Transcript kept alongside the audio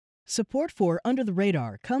Support for Under the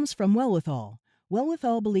Radar comes from Wellwithal.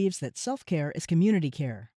 Wellwithal believes that self-care is community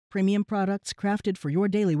care. Premium products crafted for your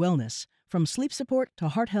daily wellness, from sleep support to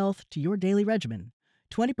heart health to your daily regimen.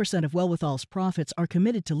 20% of Wellwithal's profits are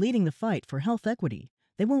committed to leading the fight for health equity.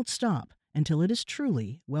 They won't stop until it is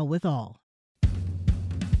truly well with all.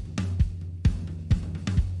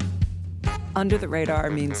 Under the Radar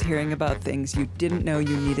means hearing about things you didn't know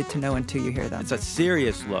you needed to know until you hear them. It's a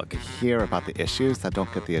serious look. Hear about the issues that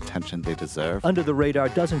don't get the attention they deserve. Under the Radar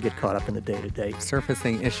doesn't get caught up in the day-to-day.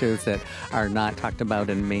 Surfacing issues that are not talked about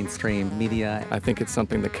in mainstream media. I think it's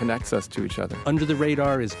something that connects us to each other. Under the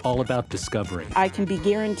Radar is all about discovery. I can be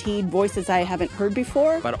guaranteed voices I haven't heard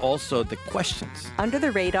before. But also the questions. Under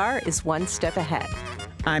the Radar is one step ahead.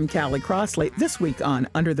 I'm Callie Crossley. This week on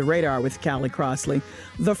Under the Radar with Callie Crossley,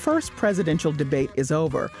 the first presidential debate is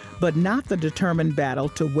over, but not the determined battle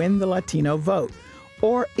to win the Latino vote.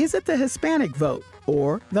 Or is it the Hispanic vote?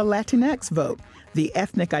 Or the Latinx vote? The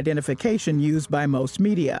ethnic identification used by most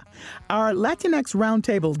media. Our Latinx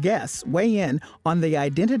Roundtable guests weigh in on the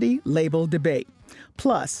identity label debate.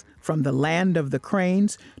 Plus, from the land of the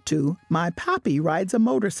cranes to My Papi Rides a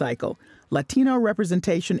Motorcycle, Latino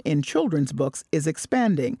representation in children's books is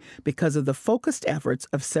expanding because of the focused efforts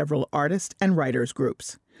of several artists and writers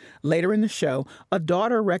groups. Later in the show, a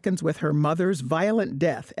daughter reckons with her mother's violent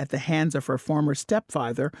death at the hands of her former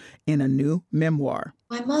stepfather in a new memoir.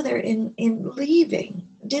 My mother, in leaving,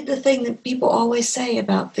 did the thing that people always say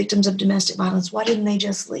about victims of domestic violence. Why didn't they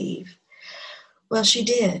just leave? Well, she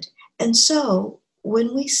did. And so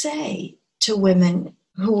when we say to women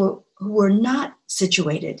who were not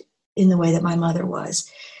situated in the way that my mother was,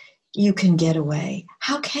 you can get away.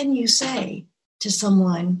 How can you say to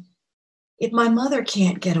someone, if my mother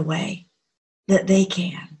can't get away, that they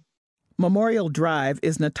can? Memorial Drive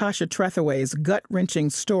is Natasha Trethewey's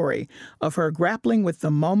gut-wrenching story of her grappling with the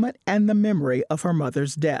moment and the memory of her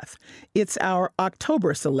mother's death. It's our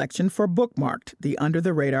October selection for Bookmarked, the Under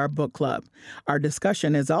the Radar Book Club. Our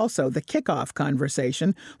discussion is also the kickoff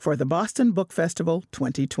conversation for the Boston Book Festival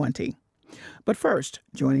 2020. But first,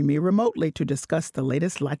 joining me remotely to discuss the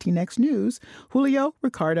latest Latinx news, Julio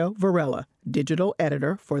Ricardo Varela, digital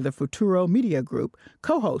editor for the Futuro Media Group,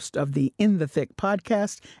 co-host of the In the Thick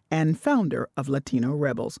podcast, and founder of Latino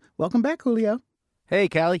Rebels. Welcome back, Julio. Hey,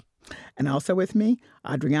 Callie. And also with me,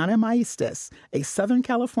 Adriana Maestas, a Southern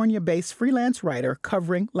California-based freelance writer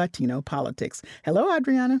covering Latino politics. Hello,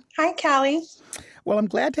 Adriana. Hi, Callie. Well, I'm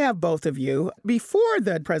glad to have both of you. Before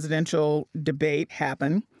the presidential debate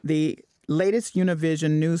happened, the latest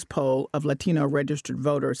Univision news poll of Latino registered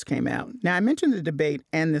voters came out. Now, I mentioned the debate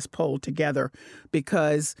and this poll together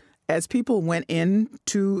because as people went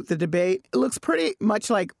into the debate, it looks pretty much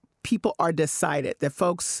like people are decided, that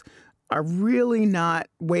folks are really not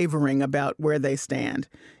wavering about where they stand.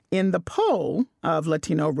 In the poll of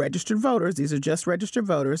Latino registered voters, these are just registered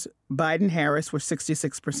voters, Biden-Harris were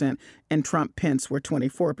 66% and Trump-Pence were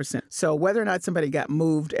 24%. So whether or not somebody got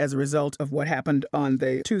moved as a result of what happened on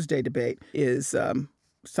the Tuesday debate is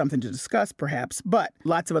something to discuss, perhaps. But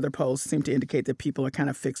lots of other polls seem to indicate that people are kind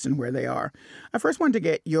of fixed in where they are. I first wanted to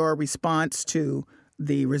get your response to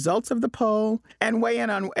the results of the poll and weigh in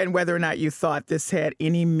on and whether or not you thought this had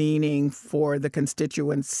any meaning for the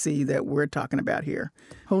constituency that we're talking about here.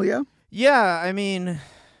 Julio? Yeah, I mean,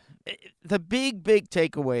 the big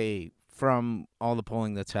takeaway from all the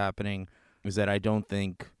polling that's happening is that I don't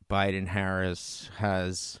think Biden-Harris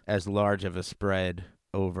has as large of a spread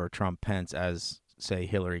over Trump-Pence as, say,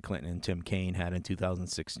 Hillary Clinton and Tim Kaine had in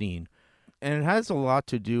 2016. And it has a lot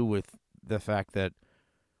to do with the fact that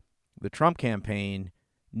the Trump campaign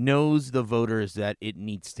knows the voters that it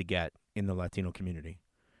needs to get in the Latino community,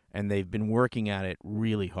 and they've been working at it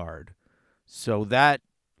really hard. So that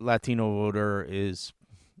Latino voter is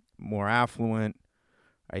more affluent.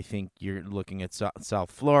 I think you're looking at South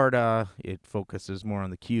Florida. It focuses more on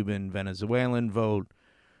the Cuban, Venezuelan vote.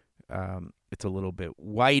 It's a little bit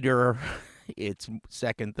whiter. It's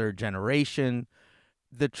second, third generation.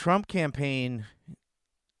 The Trump campaign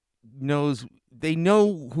knows they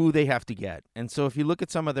know who they have to get. And so if you look at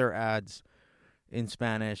some of their ads in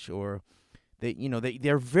Spanish, or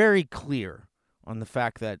they're very clear on the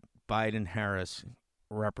fact that Biden-Harris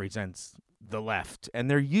represents the left. And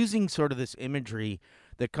they're using sort of this imagery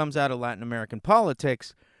that comes out of Latin American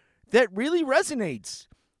politics that really resonates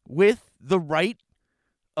with the right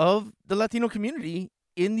of the Latino community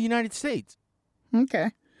in the United States.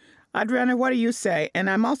 Okay. Adriana, what do you say? And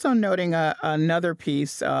I'm also noting another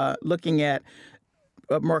piece looking at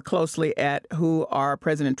more closely at who are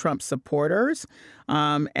President Trump's supporters,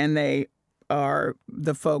 and they are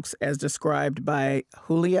the folks as described by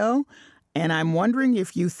Julio. And I'm wondering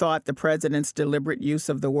if you thought the president's deliberate use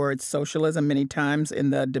of the word socialism many times in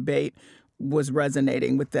the debate was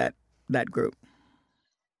resonating with that group.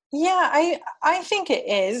 Yeah, I think it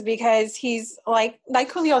is, because he's like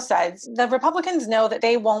Julio says, the Republicans know that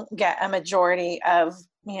they won't get a majority of,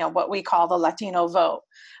 what we call the Latino vote,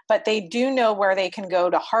 but they do know where they can go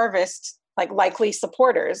to harvest likely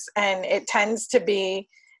supporters. And it tends to be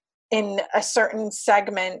in a certain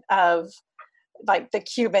segment of the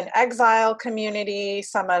Cuban exile community,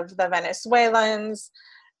 some of the Venezuelans.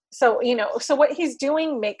 So, so what he's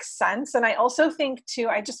doing makes sense. And I also think too,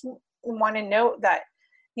 I just want to note that,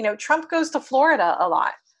 Trump goes to Florida a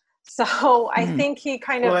lot. So I think he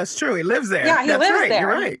kind of... Well, that's true. He lives there. Yeah, he lives there. You're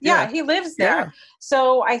right. Yeah, he lives there. Yeah.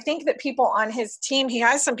 So I think that people on his team, he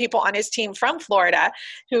has some people on his team from Florida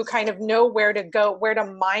who kind of know where to go, where to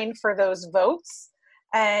mine for those votes.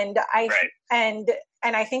 And I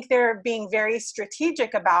think they're being very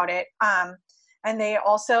strategic about it. And they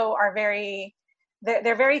also are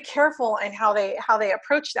they're very careful in how they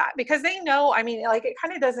approach that, because they know, it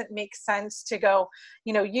kind of doesn't make sense to go,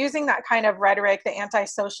 using that kind of rhetoric, the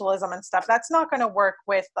anti-socialism and stuff. That's not going to work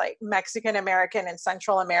with Mexican American and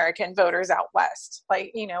Central American voters out West.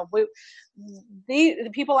 The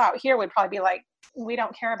people out here would probably be like, we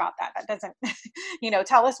don't care about that. That doesn't,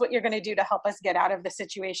 tell us what you're going to do to help us get out of the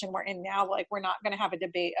situation we're in now. We're not going to have a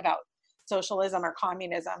debate about socialism or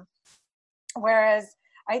communism. Whereas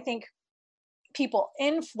I think people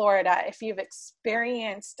in Florida, if you've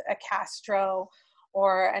experienced a Castro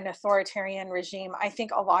or an authoritarian regime, I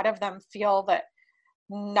think a lot of them feel that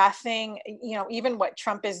nothing, even what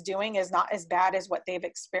Trump is doing is not as bad as what they've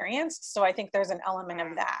experienced. So I think there's an element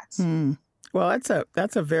of that. Well,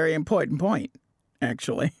 that's a very important point,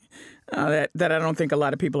 actually, that I don't think a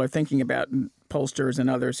lot of people are thinking about, pollsters and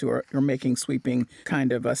others who are making sweeping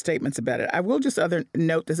kind of statements about it. I will just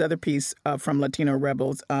note this other piece from Latino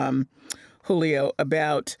Rebels, Julio,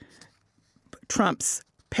 about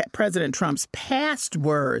President Trump's past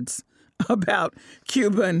words about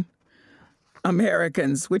Cuban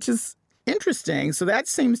Americans, which is interesting. So that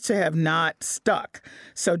seems to have not stuck.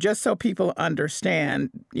 So just so people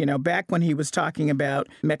understand, back when he was talking about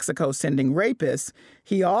Mexico sending rapists,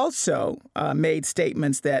 he also made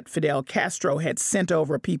statements that Fidel Castro had sent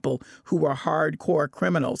over people who were hardcore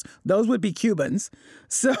criminals. Those would be Cubans.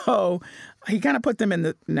 So he kind of put them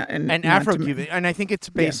in and Afro-Cuban. And I think it's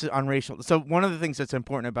based on racial. So one of the things that's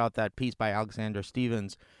important about that piece by Alexander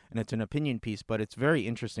Stevens, and it's an opinion piece, but it's very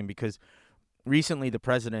interesting because recently the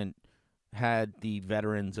president had the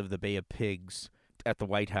veterans of the Bay of Pigs at the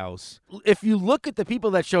White House. If you look at the people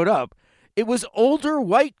that showed up, it was older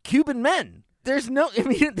white Cuban men. There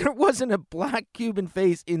wasn't a black Cuban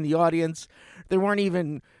face in the audience. There weren't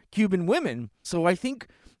even Cuban women. So I think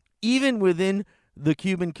even within the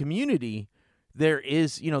Cuban community, there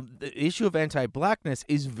is, the issue of anti-blackness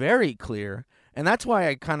is very clear. And that's why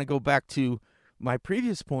I kind of go back to my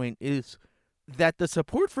previous point, is that the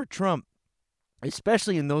support for Trump,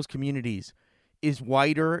 especially in those communities, is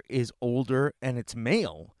whiter, is older, and it's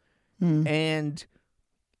male. And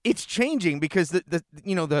it's changing because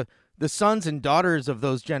the sons and daughters of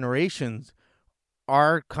those generations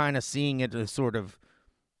are kind of seeing it as sort of,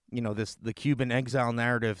 the Cuban exile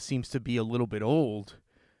narrative seems to be a little bit old.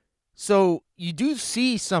 So you do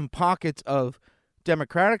see some pockets of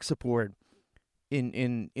Democratic support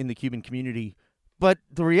in the Cuban community, but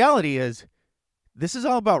the reality is, this is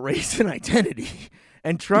all about race and identity.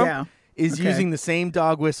 And Trump is using the same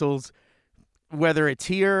dog whistles, whether it's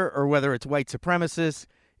here or whether it's white supremacists.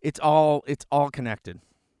 It's all connected.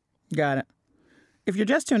 Got it. If you're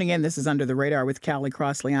just tuning in, this is Under the Radar with Callie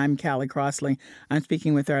Crossley. I'm Callie Crossley. I'm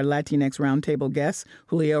speaking with our Latinx Roundtable guest,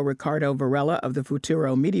 Julio Ricardo Varela of the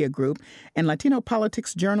Futuro Media Group, and Latino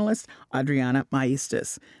politics journalist, Adriana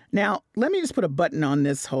Maestas. Now, let me just put a button on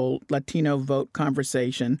this whole Latino vote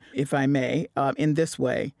conversation, if I may, in this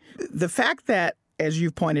way. The fact that, as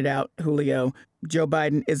you've pointed out, Julio, Joe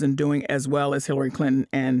Biden isn't doing as well as Hillary Clinton,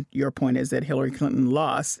 and your point is that Hillary Clinton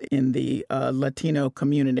lost in the Latino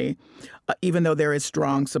community, even though there is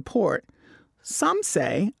strong support. Some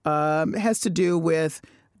say has to do with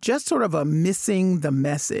just sort of a missing the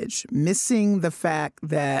message, missing the fact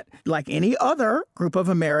that, like any other group of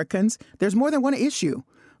Americans, there's more than one issue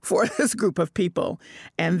for this group of people,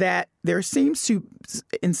 and that there seems to,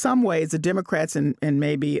 in some ways, the Democrats and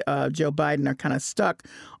maybe Joe Biden are kind of stuck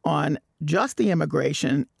on just the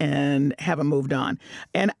immigration and haven't moved on.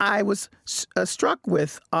 And I was struck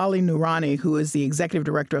with Ali Noorani, who is the executive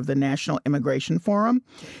director of the National Immigration Forum.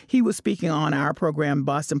 He was speaking on our program,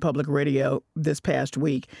 Boston Public Radio, this past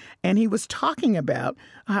week, and he was talking about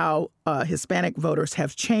how Hispanic voters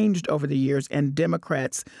have changed over the years and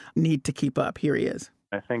Democrats need to keep up. Here he is.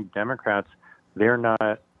 I think Democrats, they're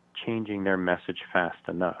not changing their message fast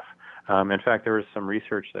enough. In fact, there was some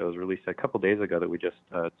research that was released a couple days ago that we just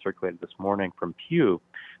circulated this morning from Pew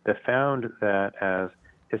that found that as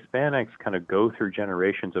Hispanics kind of go through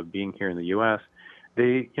generations of being here in the U.S.,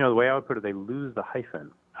 they, the way I would put it, they lose the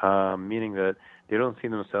hyphen, meaning that they don't see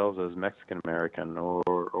themselves as Mexican American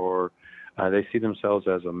or they see themselves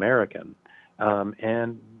as American,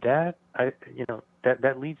 and that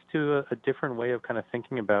that leads to a different way of kind of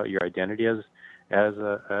thinking about your identity as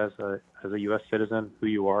a U.S. citizen, who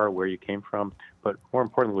you are, where you came from, but more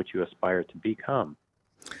importantly, what you aspire to become.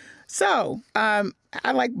 So I'd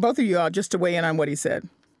like both of you all just to weigh in on what he said.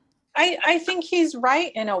 I think he's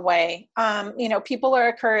right in a way. People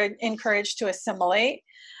are encouraged to assimilate.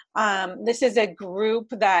 This is a group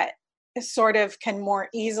that sort of can more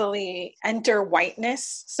easily enter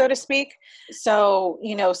whiteness, so to speak. So,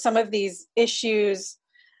 some of these issues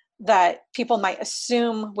that people might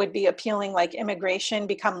assume would be appealing, like immigration,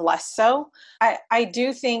 become less so. I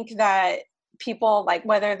do think that people, like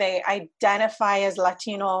whether they identify as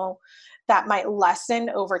Latino, that might lessen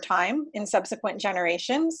over time in subsequent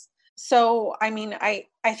generations. So, I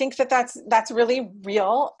think that's really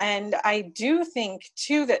real. And I do think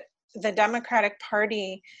too that the Democratic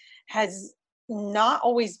Party has not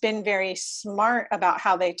always been very smart about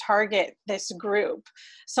how they target this group.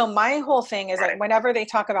 So my whole thing is that whenever they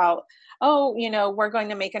talk about, we're going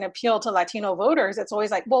to make an appeal to Latino voters, it's always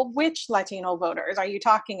like, well, which Latino voters are you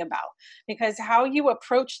talking about? Because how you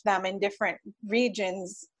approach them in different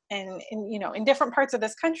regions and in different parts of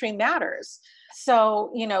this country matters.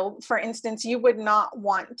 So, for instance, you would not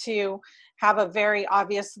want to have a very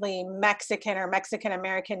obviously Mexican or Mexican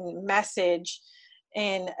American message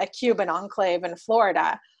in a Cuban enclave in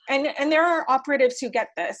Florida. And there are operatives who get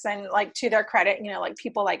this, and like to their credit, like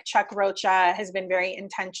people like Chuck Rocha has been very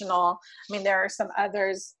intentional. There are some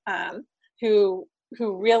others who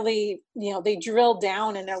really, they drill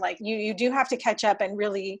down and they're like, you do have to catch up and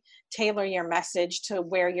really tailor your message to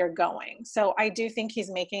where you're going. So I do think he's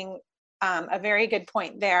making a very good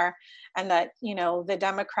point there, and that, the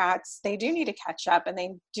Democrats, they do need to catch up, and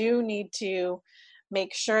they do need to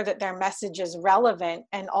make sure that their message is relevant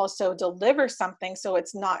and also deliver something, so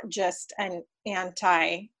it's not just an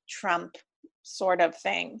anti-Trump sort of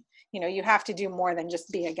thing. You have to do more than just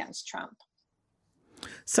be against Trump.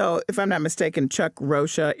 So if I'm not mistaken, Chuck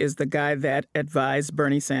Rocha is the guy that advised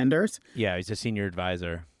Bernie Sanders. Yeah, he's a senior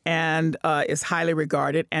advisor. And is highly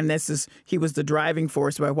regarded. And he was the driving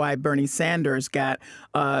force by why Bernie Sanders got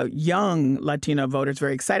young Latino voters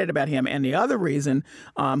very excited about him. And the other reason,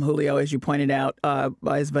 Julio, as you pointed out,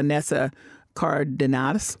 is Vanessa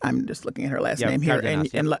Cardenas. I'm just looking at her last name here.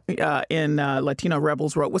 In Latino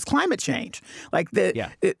Rebels wrote was climate change.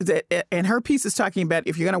 And her piece is talking about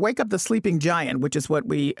if you're going to wake up the sleeping giant, which is what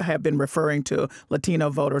we have been referring to Latino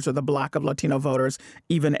voters or the block of Latino voters,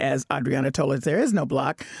 even as Adriana told us there is no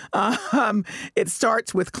block. It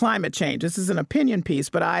starts with climate change. This is an opinion piece,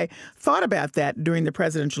 but I thought about that during the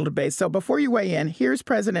presidential debate. So before you weigh in, here's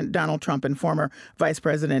President Donald Trump and former Vice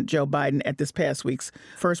President Joe Biden at this past week's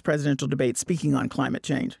first presidential debate, speaking on climate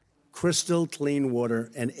change. Crystal clean water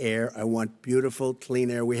and air. I want beautiful, clean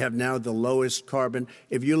air. We have now the lowest carbon.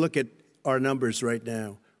 If you look at our numbers right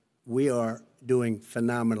now, we are doing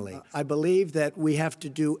phenomenally. I believe that we have to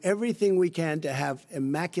do everything we can to have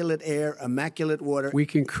immaculate air, immaculate water. We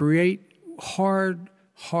can create hard,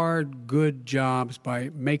 good jobs by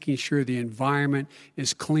making sure the environment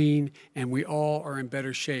is clean and we all are in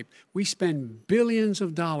better shape. We spend billions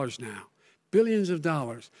of dollars now. Billions of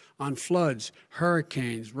dollars on floods,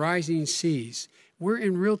 hurricanes, rising seas. We're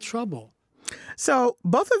in real trouble. So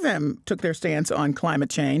both of them took their stance on climate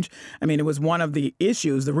change. It was one of the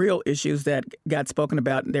issues, the real issues that got spoken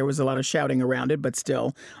about. There was a lot of shouting around it, but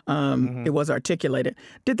still, it was articulated.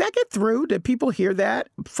 Did that get through? Did people hear that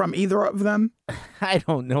from either of them? I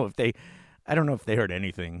don't know if they heard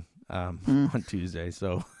anything on Tuesday.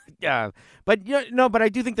 So. Yeah, but I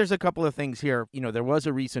do think there's a couple of things here. There was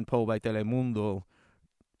a recent poll by Telemundo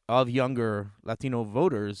of younger Latino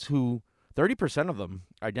voters who 30% of them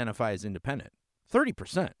identify as independent.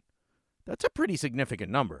 30%. That's a pretty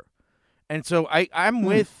significant number. And so I'm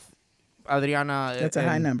with Adriana. That's a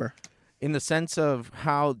high number. In the sense of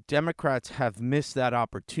how Democrats have missed that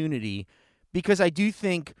opportunity, because I do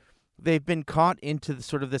think they've been caught into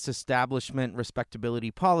sort of this establishment respectability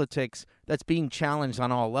politics that's being challenged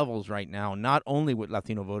on all levels right now, not only with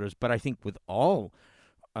Latino voters, but I think with all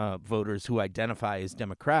voters who identify as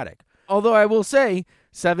Democratic. Although I will say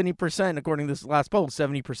 70%, according to this last poll,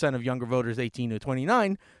 70% of younger voters 18 to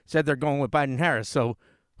 29 said they're going with Biden-Harris. So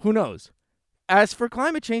who knows? As for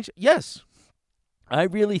climate change, yes, I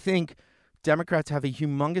really think Democrats have a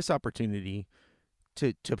humongous opportunity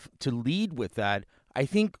to lead with that. I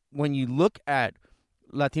think when you look at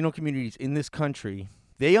Latino communities in this country,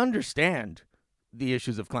 they understand the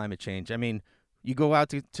issues of climate change. I mean, you go out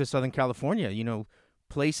to Southern California, you know,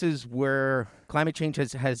 places where climate change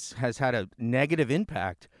has had a negative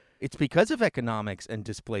impact. It's because of economics and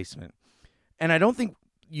displacement. And I don't think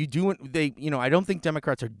I don't think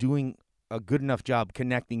Democrats are doing a good enough job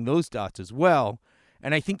connecting those dots as well.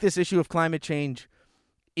 And I think this issue of climate change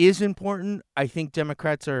is important. I think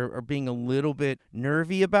Democrats are being a little bit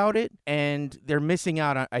nervy about it, and they're missing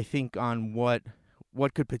out, I think, on what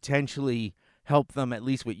could potentially help them, at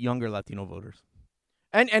least with younger Latino voters.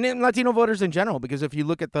 And in Latino voters in general, because if you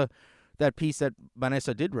look at that piece that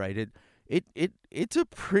Vanessa did write, it's a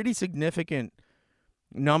pretty significant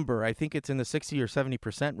number. I think it's in the 60 or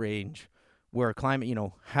 70% range where climate,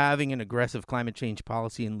 having an aggressive climate change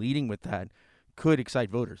policy and leading with that could excite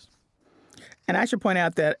voters. And I should point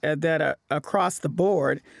out that across the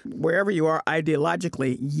board, wherever you are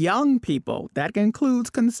ideologically, young people, that includes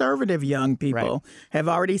conservative young people, have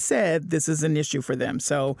already said this is an issue for them.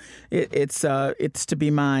 So it's to be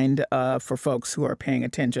mined for folks who are paying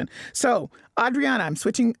attention. So, Adriana, I'm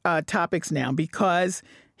switching topics now because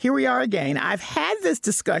here we are again. I've had this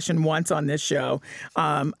discussion once on this show.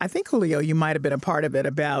 I think, Julio, you might have been a part of it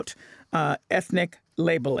about ethnic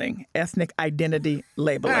labeling, ethnic identity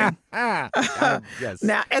labeling. Yes.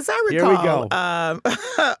 Now, as I recall,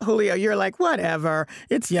 Julio, you're like, whatever.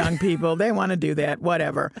 It's young people. They want to do that.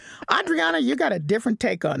 Whatever. Adriana, you got a different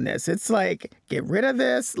take on this. It's like, get rid of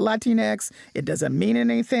this, Latinx. It doesn't mean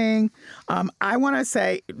anything. I want to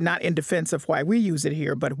say, not in defense of why we use it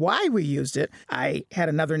here, but why we used it. I had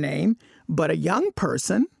another name, but a young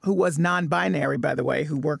person who was non-binary, by the way,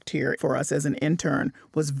 who worked here for us as an intern,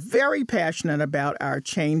 was very passionate about our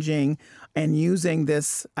changing and using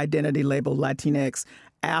this identity label Latinx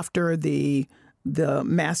after the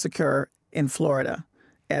massacre in Florida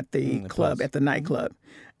at the club, at the nightclub.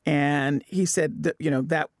 And he said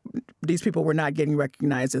that these people were not getting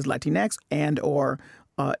recognized as Latinx and or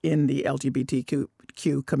in the LGBTQ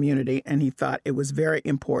community, and he thought it was very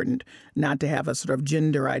important not to have a sort of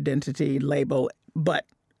gender identity label, but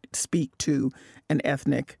speak to an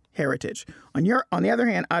ethnic heritage. On the other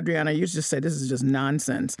hand, Adriana, you just say this is just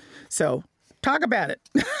nonsense. So talk about it.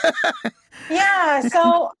 Yeah.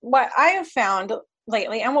 So what I have found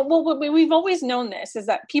lately, and we've always known this, is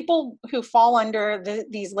that people who fall under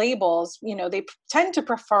these labels, they tend to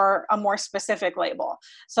prefer a more specific label.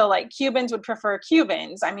 So like Cubans would prefer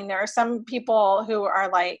Cubans. I mean, there are some people who are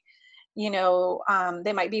like,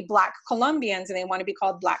 they might be Black Colombians and they want to be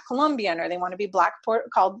called Black Colombian, or they want to be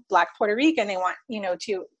called Black Puerto Rican. They want,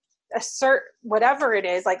 to assert whatever it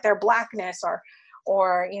is, like their Blackness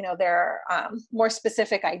or their more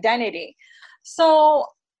specific identity. So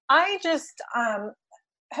I just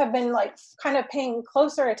have been like kind of paying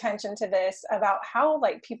closer attention to this about how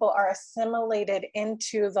like people are assimilated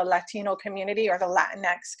into the Latino community or the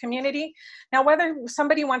Latinx community. Now, whether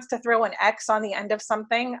somebody wants to throw an X on the end of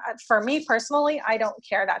something, for me personally, I don't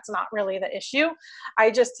care. That's not really the issue.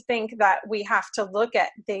 I just think that we have to look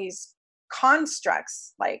at these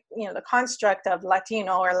constructs, like, the construct of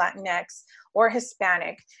Latino or Latinx or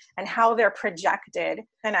Hispanic and how they're projected.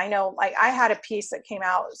 And I know, like, I had a piece that came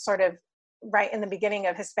out sort of right in the beginning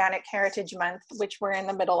of Hispanic Heritage Month, which we're in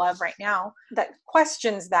the middle of right now, that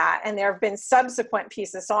questions that. And there have been subsequent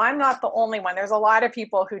pieces. So I'm not the only one. There's a lot of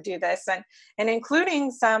people who do this, and including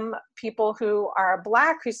some people who are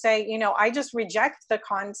Black who say, I just reject the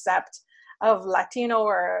concept of Latino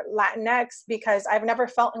or Latinx because I've never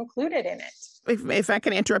felt included in it. If I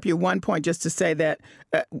can interrupt you one point just to say that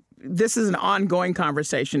this is an ongoing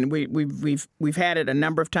conversation. We've had it a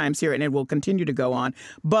number of times here, and it will continue to go on.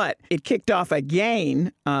 But it kicked off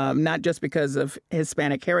again, not just because of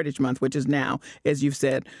Hispanic Heritage Month, which is now, as you've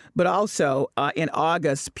said, but also in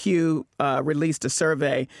August, Pew released a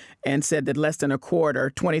survey and said that less than a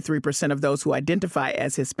quarter, 23% of those who identify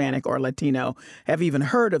as Hispanic or Latino have even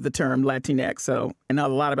heard of the term Latinx. So, and a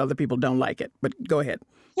lot of other people don't like it. But go ahead.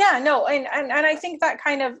 Yeah, no, and I think that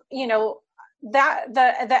kind of, that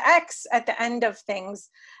the X at the end of things,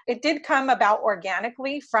 it did come about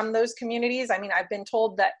organically from those communities. I mean, I've been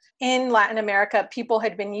told that in Latin America, people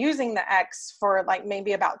had been using the X for like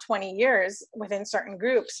maybe about 20 years within certain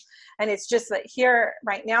groups. And it's just that here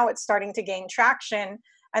right now it's starting to gain traction.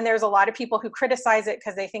 And there's a lot of people who criticize it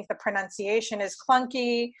because they think the pronunciation is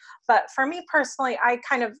clunky. But for me personally, I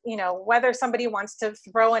kind of, whether somebody wants to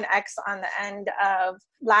throw an X on the end of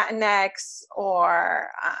Latinx or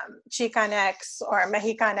Chicanx or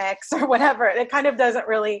Mexicanx or whatever, it kind of doesn't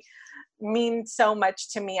really mean so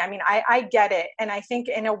much to me. I mean, I get it. And I think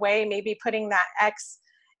in a way, maybe putting that X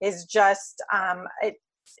is just,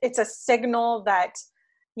 it's a signal that,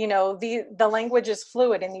 the language is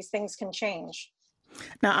fluid and these things can change.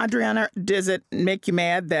 Now, Adriana, does it make you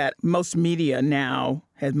mad that most media now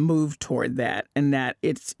has moved toward that and that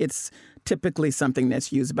it's typically something that's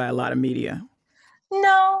used by a lot of media?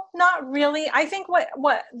 No, not really. I think what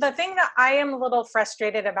the thing that I am a little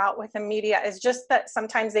frustrated about with the media is just that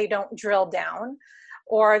sometimes they don't drill down,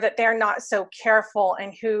 or that they're not so careful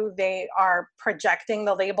in who they are projecting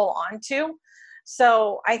the label onto.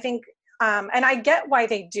 So I think, and I get why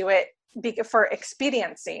they do it, for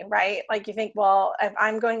expediency, right? Like you think, well, if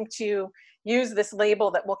I'm going to use this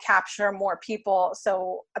label that will capture more people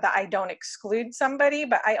so that I don't exclude somebody.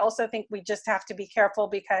 But I also think we just have to be careful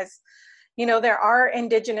because, there are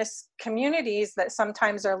indigenous communities that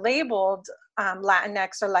sometimes are labeled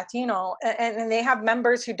Latinx or Latino, and they have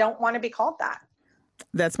members who don't want to be called that.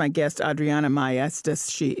 That's my guest, Adriana Maestas.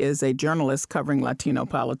 She is a journalist covering Latino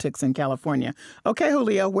politics in California. Okay,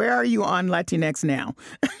 Julio, where are you on Latinx now?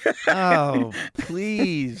 Oh,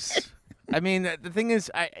 please. I mean, the thing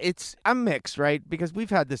is, I'm mixed, right? Because we've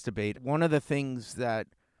had this debate. One of the things that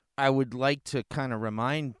I would like to kind of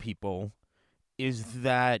remind people is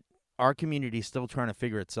that our community is still trying to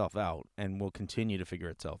figure itself out and will continue to figure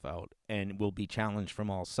itself out and will be challenged from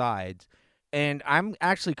all sides. And I'm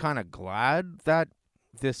actually kind of glad that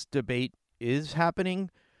this debate is happening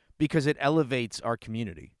because it elevates our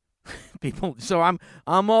community. So I'm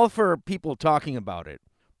all for people talking about it.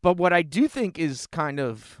 But what I do think is kind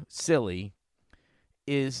of silly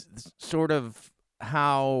is sort of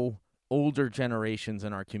how older generations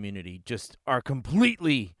in our community just are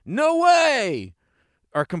completely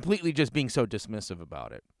just being so dismissive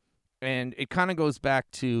about it. And it kind of goes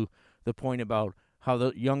back to the point about how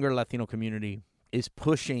the younger Latino community is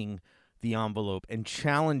pushing the envelope and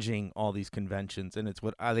challenging all these conventions. And it's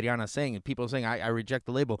what Adriana's saying. And people are saying, I reject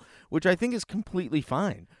the label, which I think is completely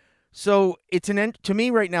fine. So it's to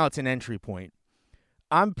me right now, it's an entry point.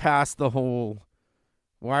 I'm past the whole,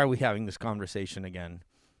 why are we having this conversation again?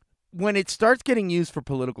 When it starts getting used for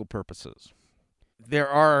political purposes, there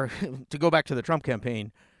are, to go back to the Trump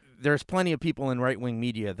campaign, there's plenty of people in right-wing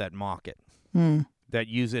media that mock it, that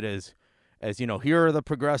use it as here are the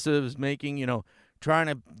progressives making, trying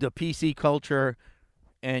to, the PC culture,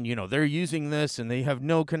 and, they're using this and they have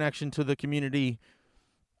no connection to the community.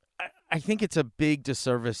 I think it's a big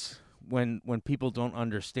disservice when people don't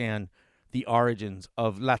understand the origins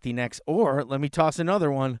of Latinx, or let me toss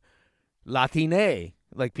another one, Latine.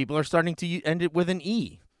 Like people are starting to end it with an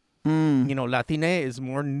E. Latine is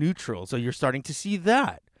more neutral. So you're starting to see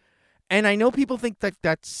that. And I know people think that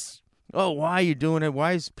that's, why are you doing it?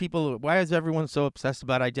 Why is everyone so obsessed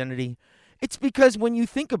about identity? It's because when you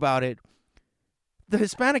think about it, the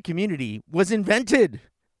Hispanic community was invented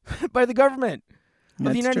by the government of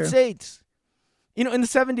the United States, in the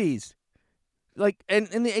 70s, and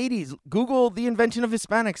in the 80s. Google the invention of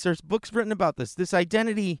Hispanics. There's books written about this. This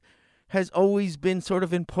identity has always been sort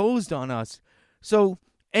of imposed on us. So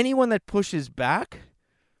anyone that pushes back,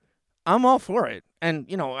 I'm all for it. And,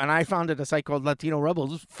 and I founded a site called Latino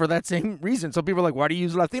Rebels for that same reason. So people are like, why do you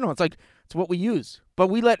use Latino? It's like, it's what we use. But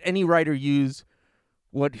we let any writer use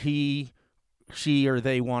what he, she, or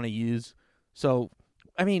they want to use. So,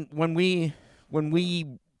 I mean, when we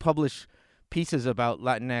publish pieces about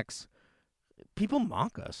Latinx, people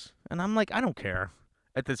mock us. And I'm like, I don't care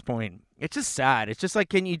at this point. It's just sad. It's just like,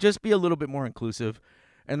 can you just be a little bit more inclusive?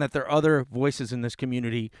 And that there are other voices in this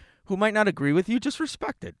community who might not agree with you. Just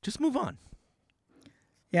respect it. Just move on.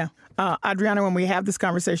 Yeah. Adriana, when we have this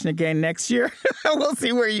conversation again next year, we'll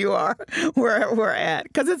see where you are, where we're at.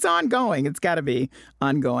 Because it's ongoing. It's got to be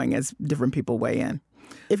ongoing as different people weigh in.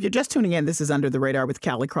 If you're just tuning in, this is Under the Radar with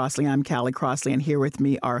Callie Crossley. I'm Callie Crossley, and here with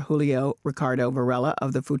me are Julio Ricardo Varela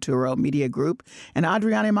of the Futuro Media Group and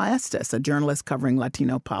Adriana Maestas, a journalist covering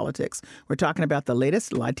Latino politics. We're talking about the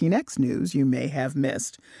latest Latinx news you may have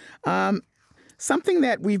missed. Something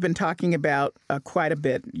that we've been talking about quite a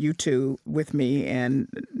bit, you two with me and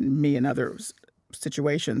other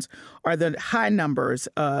situations, are the high numbers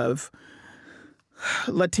of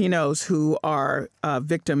Latinos who are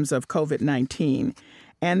victims of COVID-19.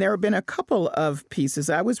 And there have been a couple of pieces.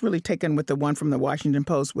 I was really taken with the one from the Washington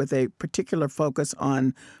Post with a particular focus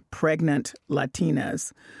on pregnant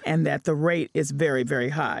Latinas and that the rate is very, very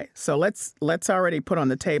high. So let's already put on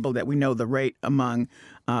the table that we know the rate among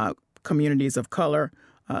communities of color,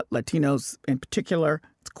 Latinos in particular,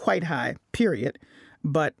 it's quite high, period.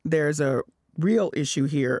 But there's a real issue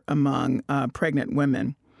here among pregnant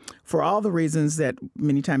women for all the reasons that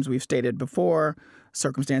many times we've stated before,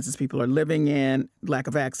 circumstances people are living in, lack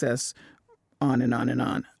of access, on and on and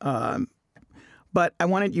on. But I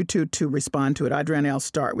wanted you to respond to it. Adriana, I'll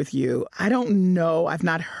start with you. I don't know. I've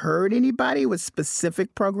not heard anybody with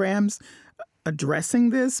specific programs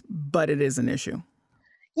addressing this, but it is an issue.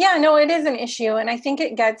 Yeah, no, it is an issue. And I think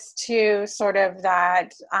it gets to sort of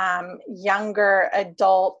that younger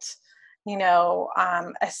adult,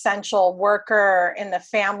 essential worker in the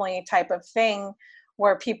family type of thing,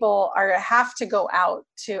 where people have to go out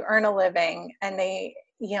to earn a living, and they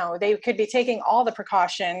could be taking all the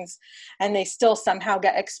precautions and they still somehow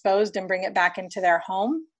get exposed and bring it back into their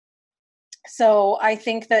home. So I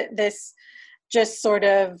think that this just sort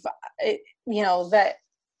of, that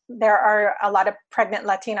there are a lot of pregnant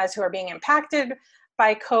Latinas who are being impacted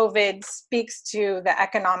by COVID speaks to the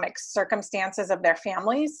economic circumstances of their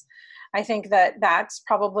families. I think that that's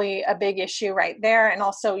probably a big issue right there. And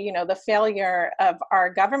also, the failure of our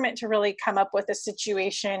government to really come up with a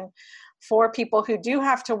situation for people who do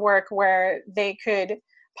have to work where they could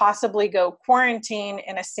possibly go quarantine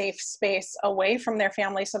in a safe space away from their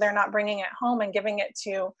family, so they're not bringing it home and giving it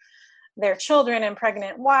to their children and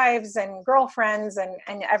pregnant wives and girlfriends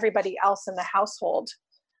and everybody else in the household.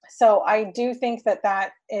 So I do think that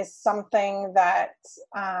that is something that,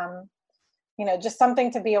 just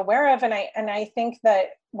something to be aware of. And I think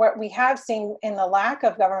that what we have seen in the lack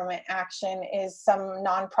of government action is some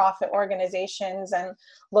nonprofit organizations and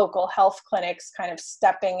local health clinics kind of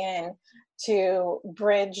stepping in to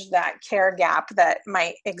bridge that care gap that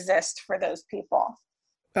might exist for those people.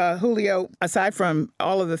 Julio, aside from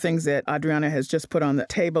all of the things that Adriana has just put on the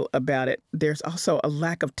table about it, there's also a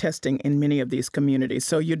lack of testing in many of these communities.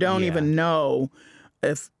 So you don't even know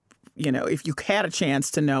if you had a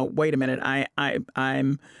chance to know, wait a minute,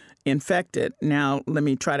 I'm infected. Now let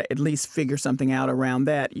me try to at least figure something out around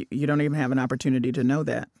that. You don't even have an opportunity to know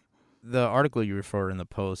that. The article you refer in the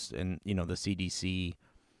Post and, the CDC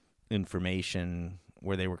information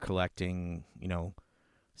where they were collecting,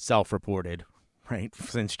 self-reported, right,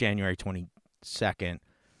 since January 22nd,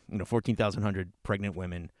 14,100 pregnant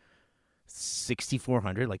women,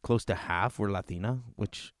 6,400, like close to half were Latina,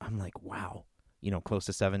 which I'm like, wow, close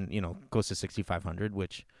to 6,500,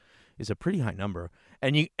 which is a pretty high number.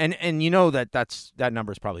 And that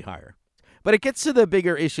number is probably higher. But it gets to the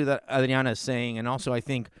bigger issue that Adriana is saying, and also I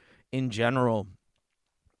think in general,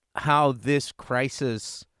 how this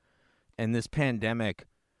crisis and this pandemic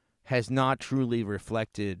has not truly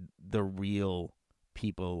reflected the real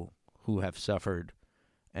people who have suffered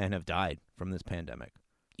and have died from this pandemic.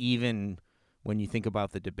 Even when you think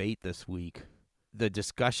about the debate this week, the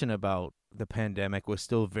discussion about the pandemic was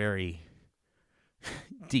still very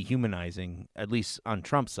dehumanizing, at least on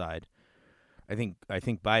Trump's side. I think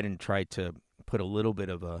Biden tried to put a little bit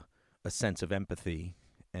of a sense of empathy,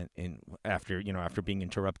 and after being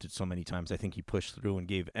interrupted so many times, I think he pushed through and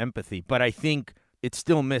gave empathy. But I think it's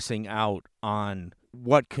still missing out on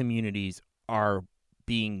what communities are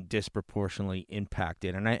being disproportionately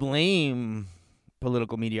impacted. And I blame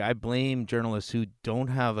political media. I blame journalists who don't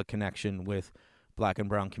have a connection with Black and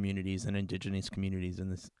brown communities and indigenous communities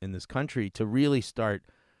in this country to really start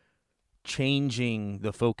changing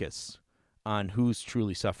the focus on who's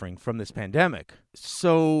truly suffering from this pandemic.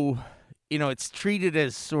 So, it's treated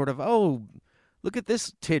as sort of, oh, look at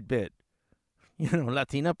this tidbit.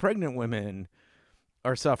 Latina pregnant women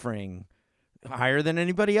are suffering higher than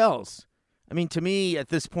anybody else. I mean, to me, at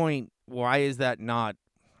this point, why is that not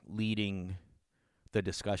leading the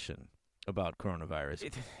discussion about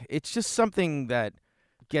coronavirus? It's just something that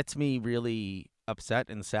gets me really upset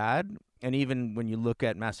and sad. And even when you look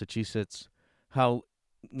at Massachusetts, how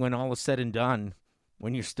when all is said and done,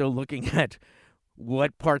 when you're still looking at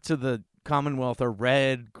what parts of the Commonwealth are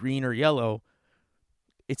red, green, or yellow,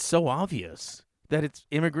 it's so obvious that it's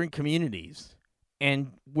immigrant communities.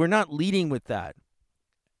 And we're not leading with that,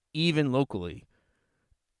 even locally.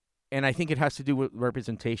 And I think it has to do with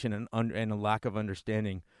representation and a lack of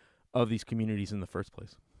understanding of these communities in the first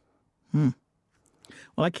place. Well,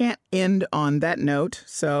 I can't end on that note,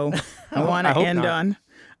 so I want to end on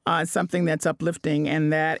something that's uplifting,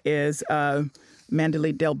 and that is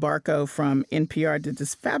Mandalit Del Barco from NPR did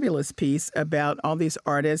this fabulous piece about all these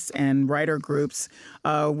artists and writer groups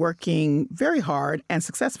working very hard and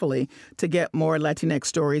successfully to get more Latinx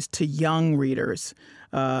stories to young readers.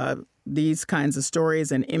 These kinds of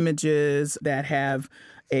stories and images that have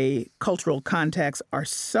a cultural context are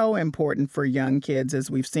so important for young kids, as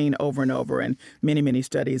we've seen over and over, and many, many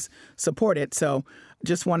studies support it. So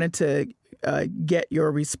just wanted to get your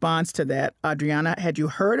response to that. Adriana, had you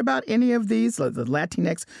heard about any of these? The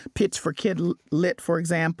Latinx Pitch for Kid Lit, for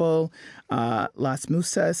example, Las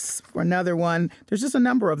Musas for another one. There's just a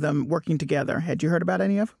number of them working together. Had you heard about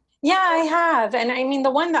any of? Yeah, I have. And I mean,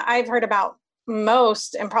 the one that I've heard about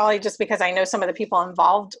most, and probably just because I know some of the people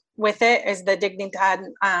involved with it, is the Dignidad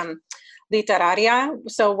Literaria.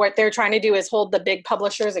 So what they're trying to do is hold the big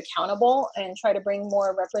publishers accountable and try to bring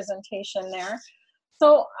more representation there.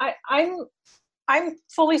 So I'm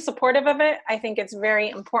fully supportive of it. I think it's very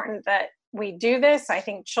important that we do this. I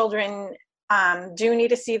think children do need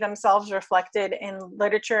to see themselves reflected in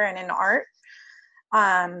literature and in art.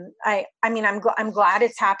 I'm glad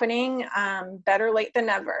it's happening. Better late than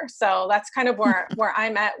never. So that's kind of where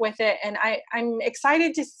I'm at with it. And I'm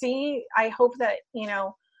excited to see. I hope that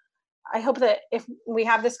if we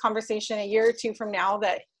have this conversation a year or two from now,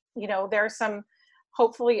 that, there are some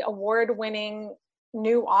hopefully award-winning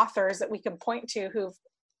new authors that we can point to who've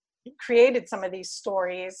created some of these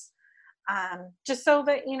stories, just so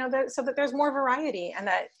that, so that there's more variety and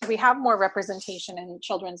that we have more representation in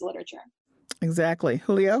children's literature. Exactly.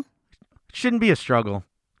 Julio? Shouldn't be a struggle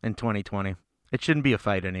in 2020. It shouldn't be a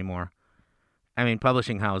fight anymore. I mean,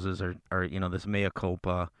 publishing houses are this mea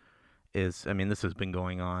culpa this has been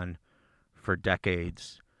going on for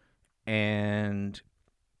decades. And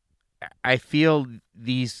I feel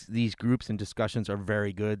these groups and discussions are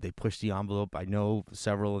very good. They push the envelope. I know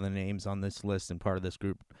several of the names on this list and part of this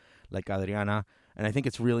group, like Adriana, and I think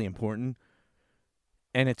it's really important.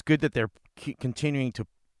 And it's good that they're continuing to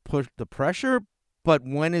push the pressure, but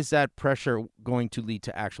when is that pressure going to lead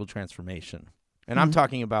to actual transformation? And I'm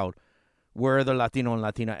talking about where are the Latino and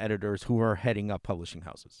Latina editors who are heading up publishing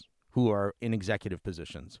houses, who are in executive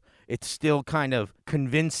positions. It's still kind of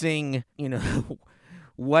convincing,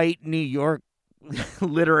 white New York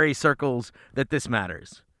literary circles that this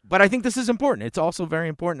matters. But I think this is important. It's also very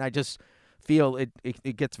important. I just feel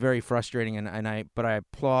it gets very frustrating, but I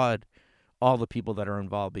applaud all the people that are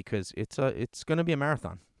involved because it's going to be a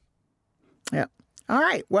marathon. Yeah. All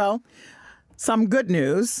right. Well, some good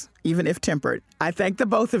news, even if tempered. I thank the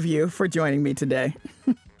both of you for joining me today.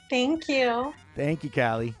 Thank you. Thank you,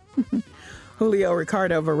 Callie. Julio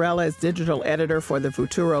Ricardo Varela is digital editor for the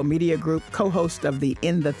Futuro Media Group, co-host of the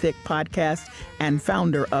In the Thick podcast, and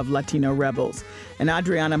founder of Latino Rebels. And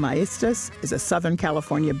Adriana Maestas is a Southern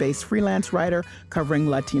California-based freelance writer covering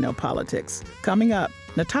Latino politics. Coming up,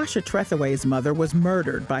 Natasha Trethewey's mother was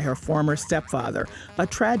murdered by her former stepfather, a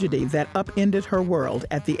tragedy that upended her world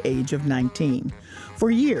at the age of 19.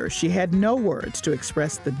 For years, she had no words to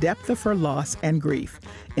express the depth of her loss and grief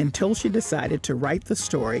until she decided to write the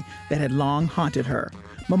story that had long haunted her.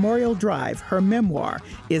 Memorial Drive, her memoir,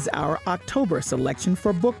 is our October selection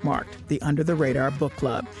for Bookmarked, the Under the Radar Book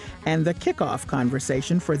Club, and the kickoff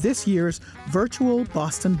conversation for this year's virtual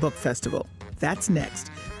Boston Book Festival. That's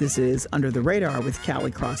next. This is Under the Radar with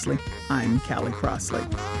Callie Crossley. I'm Callie Crossley.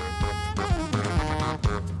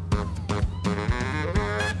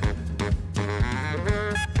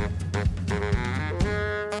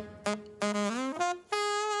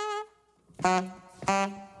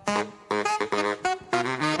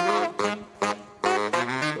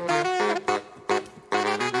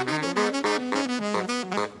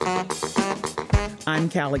 I'm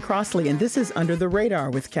Callie Crossley, and this is Under the Radar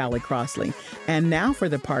with Callie Crossley. And now for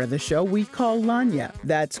the part of the show we call Lanya.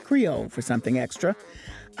 That's Creole for something extra.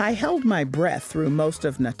 I held my breath through most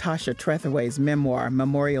of Natasha Trethewey's memoir,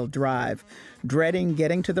 Memorial Drive, dreading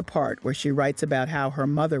getting to the part where she writes about how her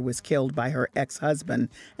mother was killed by her ex-husband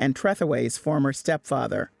and Trethewey's former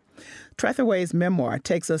stepfather. Trethewey's memoir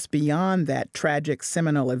takes us beyond that tragic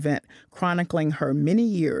seminal event, chronicling her many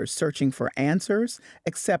years searching for answers,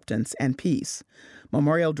 acceptance, and peace.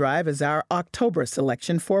 Memorial Drive is our October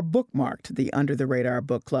selection for Bookmarked, the Under the Radar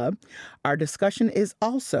Book Club. Our discussion is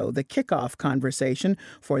also the kickoff conversation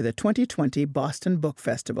for the 2020 Boston Book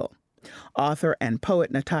Festival. Author and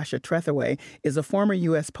poet Natasha Trethewey is a former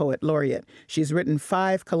U.S. Poet Laureate. She's written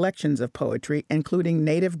 5 collections of poetry, including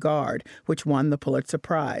Native Guard, which won the Pulitzer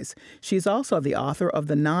Prize. She's also the author of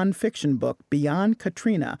the nonfiction book Beyond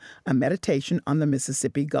Katrina, A Meditation on the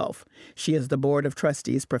Mississippi Gulf. She is the Board of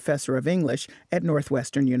Trustees Professor of English at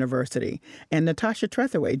Northwestern University. And Natasha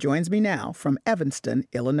Trethewey joins me now from Evanston,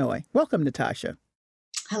 Illinois. Welcome, Natasha.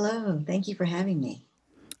 Hello. Thank you for having me.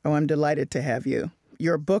 Oh, I'm delighted to have you.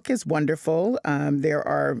 Your book is wonderful. There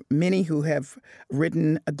are many who have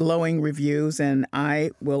written glowing reviews, and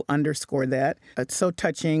I will underscore that. It's so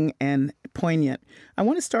touching and poignant. I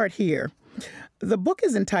want to start here. The book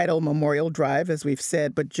is entitled Memorial Drive, as we've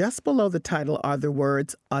said, but just below the title are the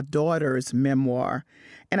words, A Daughter's Memoir.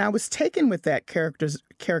 And I was taken with that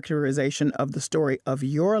characterization of the story of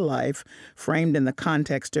your life framed in the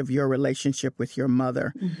context of your relationship with your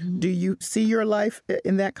mother. Mm-hmm. Do you see your life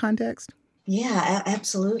in that context? Yeah,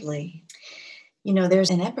 absolutely. You know, there's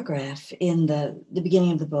an epigraph in the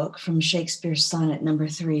beginning of the book from Shakespeare's sonnet number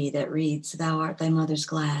 3 that reads, "Thou art thy mother's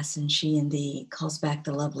glass, and she in thee calls back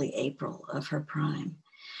the lovely April of her prime."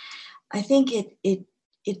 I think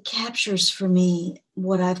it captures for me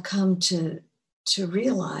what I've come to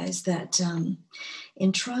realize, that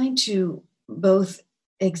in trying to both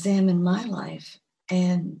examine my life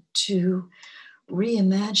and to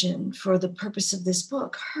reimagine for the purpose of this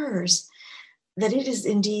book hers, that it is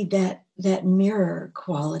indeed that mirror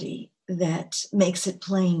quality that makes it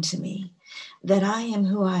plain to me that I am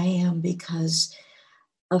who I am because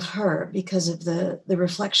of her, because of the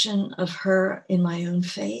reflection of her in my own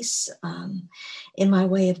face, in my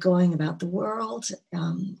way of going about the world,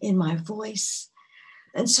 in my voice.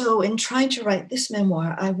 And so in trying to write this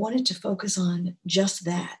memoir, I wanted to focus on just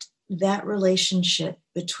that relationship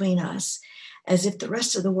between us, as if the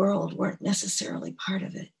rest of the world weren't necessarily part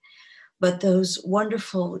of it. But those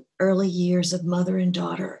wonderful early years of mother and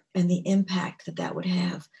daughter and the impact that would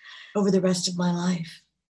have over the rest of my life.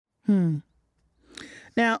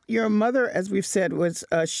 Now, your mother, as we've said, was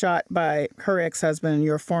shot by her ex-husband,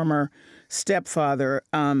 your former stepfather,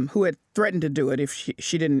 who had threatened to do it if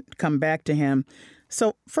she didn't come back to him.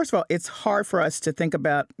 So, first of all, it's hard for us to think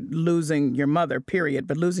about losing your mother, period,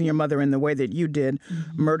 but losing your mother in the way that you did,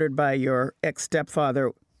 murdered by your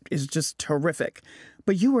ex-stepfather, is just horrific.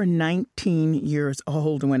 But you were 19 years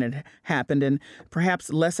old when it happened, and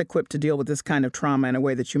perhaps less equipped to deal with this kind of trauma in a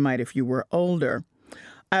way that you might if you were older.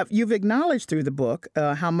 You've acknowledged through the book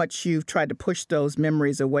how much you've tried to push those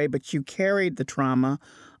memories away, but you carried the trauma,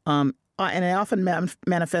 and it often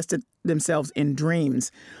manifested themselves in dreams.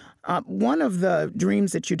 One of the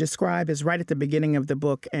dreams that you describe is right at the beginning of the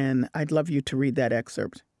book, and I'd love you to read that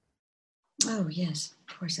excerpt. Oh, yes,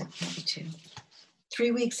 of course, I'd be happy to.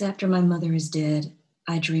 3 weeks after my mother is dead,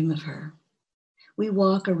 I dream of her. We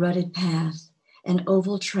walk a rutted path, an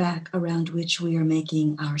oval track around which we are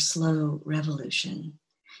making our slow revolution.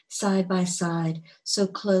 Side by side, so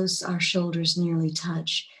close our shoulders nearly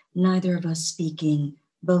touch, neither of us speaking,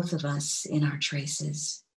 both of us in our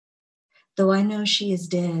traces. Though I know she is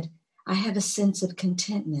dead, I have a sense of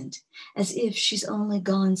contentment, as if she's only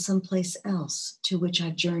gone someplace else to which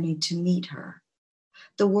I've journeyed to meet her.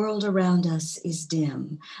 The world around us is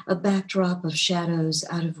dim, a backdrop of shadows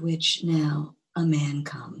out of which now a man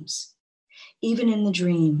comes. Even in the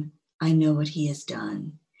dream, I know what he has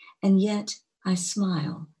done, and yet I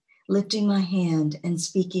smile, lifting my hand and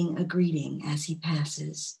speaking a greeting as he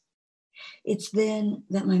passes. It's then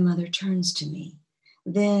that my mother turns to me,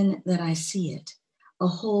 then that I see it, a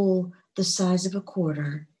hole the size of a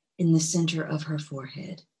quarter in the center of her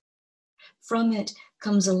forehead. From it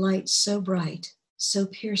comes a light so bright, so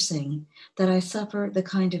piercing, that I suffer the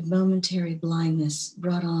kind of momentary blindness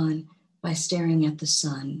brought on by staring at the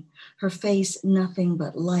sun, her face nothing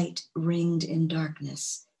but light ringed in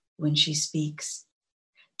darkness when she speaks.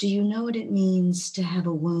 Do you know what it means to have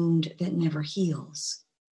a wound that never heals?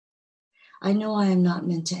 I know I am not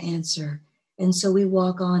meant to answer, and so we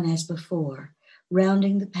walk on as before,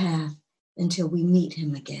 rounding the path until we meet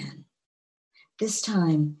him again. This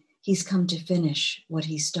time, he's come to finish what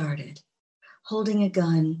he started. Holding a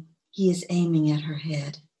gun, he is aiming at her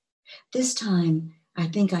head. This time, I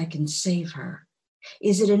think I can save her.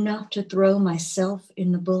 Is it enough to throw myself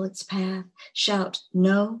in the bullet's path, shout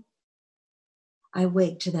no? I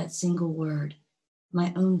wake to that single word,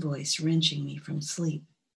 my own voice wrenching me from sleep.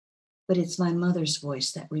 But it's my mother's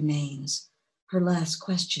voice that remains, her last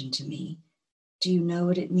question to me. Do you know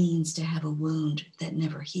what it means to have a wound that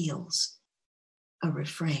never heals? A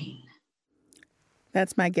refrain.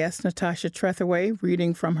 That's my guest, Natasha Trethewey,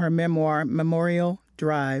 reading from her memoir, Memorial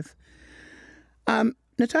Drive.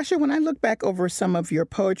 Natasha, when I look back over some of your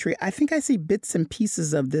poetry, I think I see bits and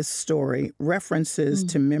pieces of this story, references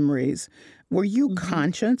to memories. Were you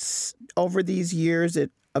conscious over these years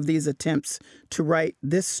of these attempts to write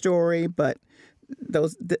this story, but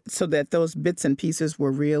so that those bits and pieces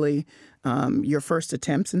were really your first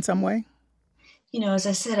attempts in some way? You know, as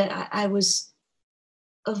I said, I was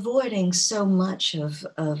avoiding so much of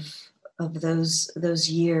those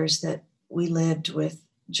years that we lived with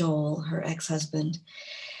Joel, her ex-husband,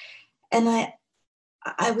 and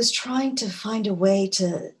I was trying to find a way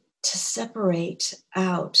to separate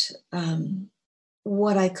out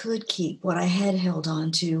what I could keep, what I had held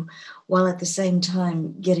on to, while at the same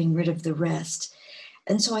time getting rid of the rest.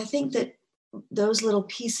 And so I think that those little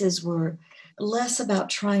pieces were less about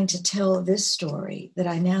trying to tell this story that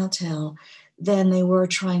I now tell than they were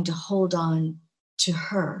trying to hold on to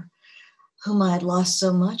her, whom I had lost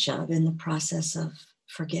so much of in the process of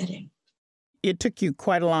forgetting. It took you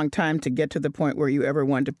quite a long time to get to the point where you ever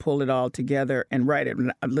wanted to pull it all together and write it.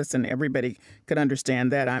 Listen, everybody could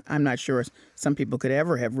understand that. I'm not sure some people could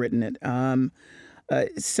ever have written it.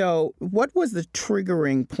 So what was the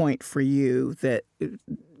triggering point for you that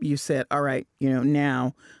you said, all right,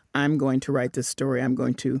 now I'm going to write this story. I'm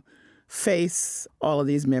going to face all of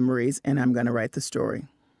these memories and I'm going to write the story?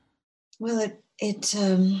 Well, it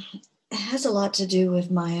has a lot to do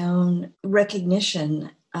with my own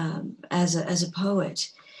recognition as a poet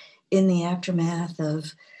in the aftermath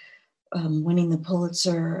of winning the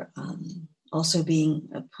Pulitzer, also being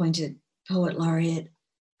appointed poet laureate.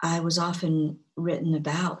 I was often written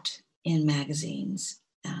about in magazines,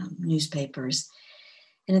 newspapers.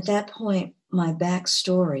 And at that point, my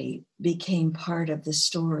backstory became part of the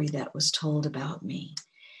story that was told about me.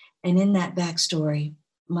 And in that backstory,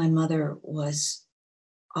 my mother was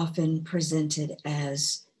often presented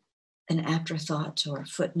as an afterthought or a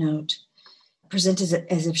footnote, presented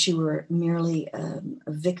as if she were merely a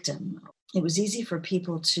victim. It was easy for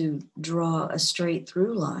people to draw a straight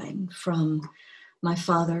through line from my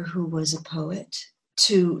father, who was a poet,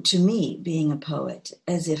 to me being a poet,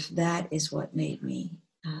 as if that is what made me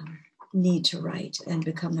need to write and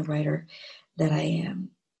become the writer that I am.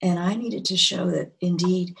 And I needed to show that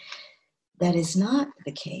indeed that is not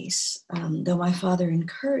the case, though my father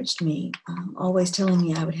encouraged me, always telling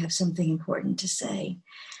me I would have something important to say.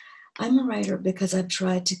 I'm a writer because I've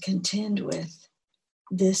tried to contend with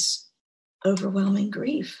this overwhelming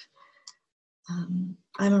grief. I'm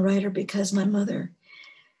a writer because my mother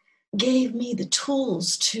gave me the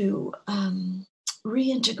tools to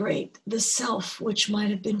reintegrate the self, which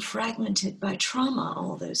might have been fragmented by trauma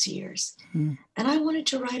all those years. And I wanted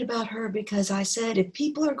to write about her because I said, if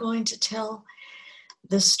people are going to tell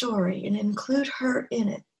the story and include her in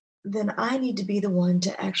it, then I need to be the one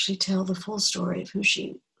to actually tell the full story of who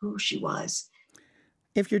she was.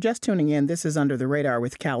 If you're just tuning in, this is Under the Radar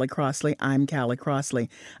with Callie Crossley. I'm Callie Crossley.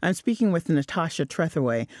 I'm speaking with Natasha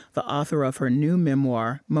Trethewey, the author of her new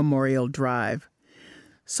memoir, Memorial Drive.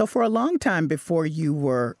 So for a long time before you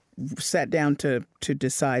were sat down to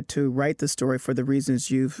decide to write the story for the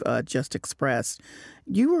reasons you've just expressed,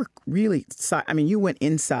 you were really, you went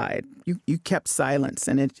inside. You kept silence,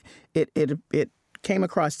 and it came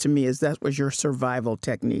across to me as that was your survival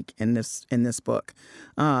technique in this book.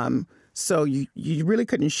 So you really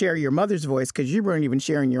couldn't share your mother's voice because you weren't even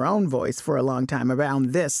sharing your own voice for a long time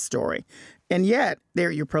around this story. And yet,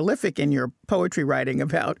 you're prolific in your poetry writing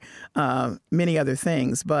about many other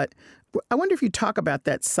things. But I wonder if you talk about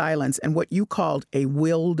that silence and what you called a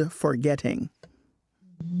willed forgetting.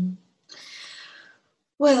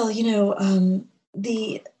 Well,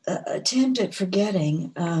 the attempt at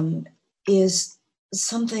forgetting is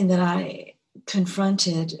something that I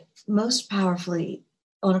confronted most powerfully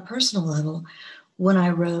on a personal level when I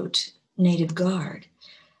wrote Native Guard,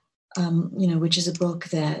 which is a book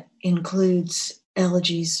that includes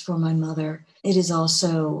elegies for my mother. It is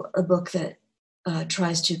also a book that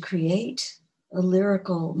tries to create a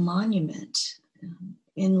lyrical monument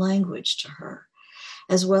in language to her,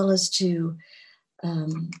 as well as to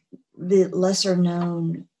the lesser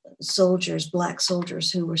known soldiers, Black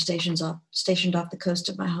soldiers who were stationed off the coast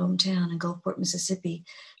of my hometown in Gulfport, Mississippi,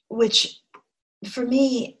 which for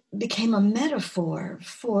me became a metaphor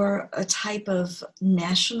for a type of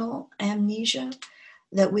national amnesia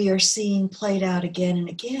that we are seeing played out again and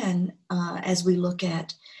again as we look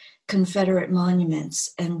at Confederate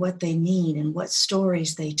monuments and what they mean and what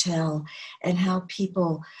stories they tell and how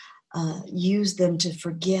people use them to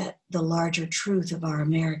forget the larger truth of our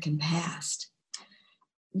American past.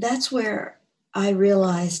 That's where I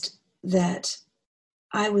realized that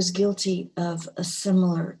I was guilty of a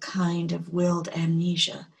similar kind of willed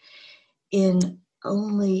amnesia in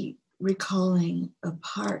only recalling a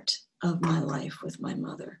part of my life with my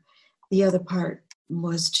mother. The other part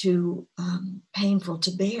was too painful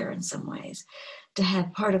to bear in some ways, to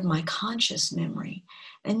have part of my conscious memory.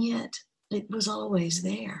 And yet it was always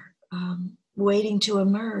there, waiting to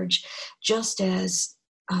emerge, just as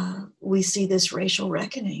we see this racial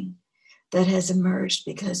reckoning that has emerged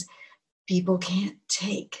because people can't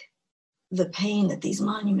take the pain that these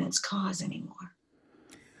monuments cause anymore.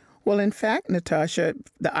 Well, in fact, Natasha,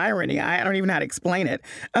 the irony, I don't even know how to explain it,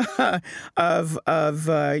 of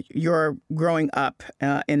your growing up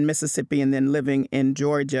in Mississippi and then living in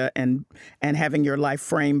Georgia and having your life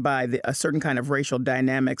framed by a certain kind of racial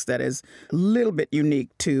dynamics that is a little bit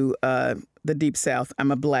unique to the Deep South.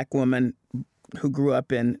 I'm a Black woman who grew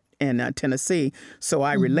up in Tennessee. So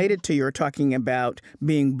I related to your talking about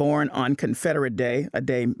being born on Confederate Day, a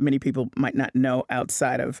day many people might not know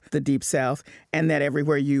outside of the Deep South, and that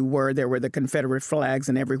everywhere you were, there were the Confederate flags,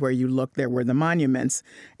 and everywhere you looked, there were the monuments.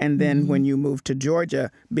 And then when you moved to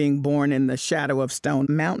Georgia, being born in the shadow of Stone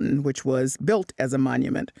Mountain, which was built as a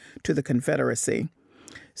monument to the Confederacy.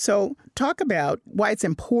 So talk about why it's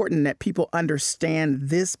important that people understand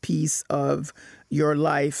this piece of your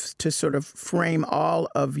life to sort of frame all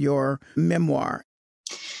of your memoir.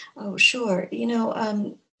 Oh, sure.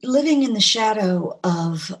 Living in the shadow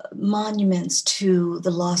of monuments to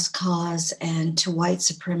the lost cause and to white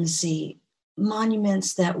supremacy,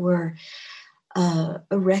 monuments that were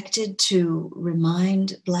erected to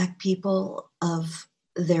remind Black people of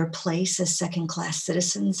their place as second-class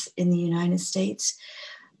citizens in the United States,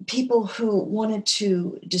 people who wanted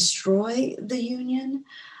to destroy the Union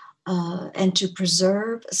and to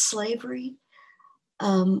preserve slavery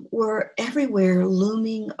were everywhere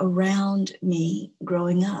looming around me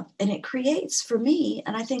growing up. And it creates for me,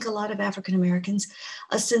 and I think a lot of African Americans,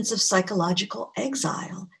 a sense of psychological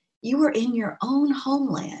exile. You are in your own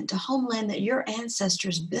homeland, a homeland that your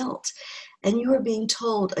ancestors built, and you are being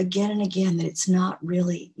told again and again that it's not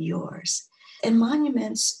really yours. And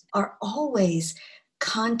monuments are always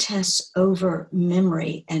contests over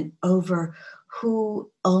memory and over who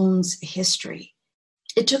owns history.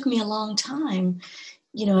 It took me a long time,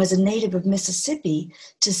 as a native of Mississippi,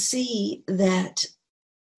 to see that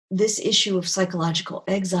this issue of psychological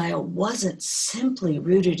exile wasn't simply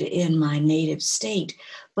rooted in my native state,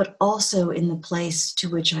 but also in the place to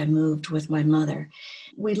which I moved with my mother.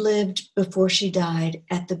 We lived, before she died,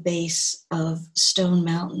 at the base of Stone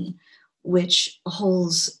Mountain, which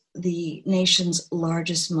holds the nation's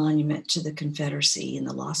largest monument to the Confederacy and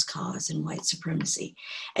the lost cause and white supremacy.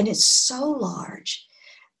 And it's so large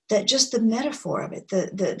that just the metaphor of it,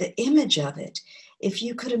 the image of it, if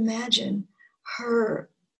you could imagine her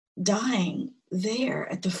dying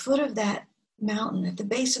there at the foot of that mountain, at the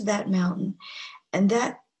base of that mountain, and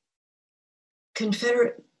that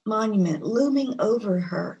Confederate monument looming over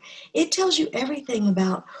her, it tells you everything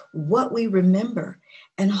about what we remember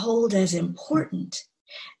and hold as important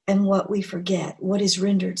and what we forget, what is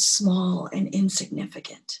rendered small and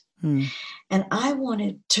insignificant. And I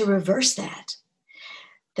wanted to reverse that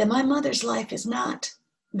my mother's life is not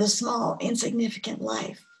the small, insignificant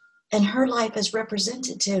life, and her life as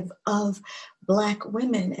representative of Black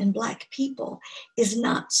women and Black people is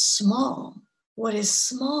not small. What is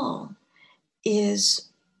small is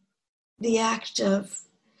the act of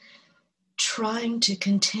trying to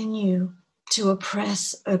continue to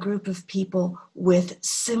oppress a group of people with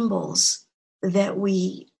symbols that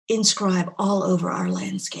we inscribe all over our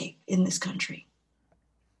landscape in this country.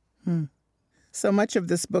 So much of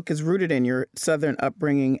this book is rooted in your Southern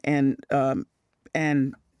upbringing and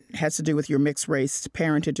has to do with your mixed race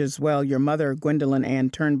parentage as well. Your mother, Gwendolyn Ann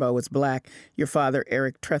Turnbow, was Black. Your father,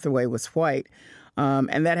 Eric Trethewey, was white.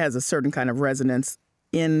 And that has a certain kind of resonance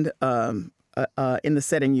in the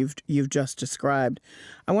setting you've just described.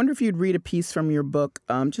 I wonder if you'd read a piece from your book,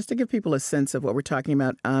 just to give people a sense of what we're talking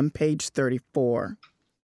about on page 34.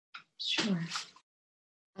 Sure.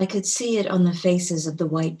 I could see it on the faces of the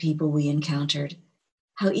white people we encountered,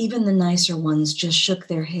 how even the nicer ones just shook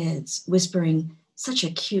their heads, whispering, "Such a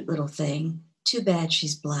cute little thing, too bad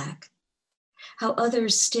she's Black." How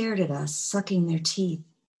others stared at us, sucking their teeth.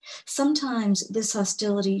 Sometimes this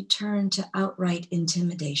hostility turned to outright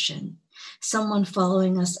intimidation. Someone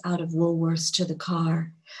following us out of Woolworths to the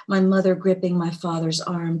car, my mother gripping my father's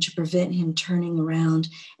arm to prevent him turning around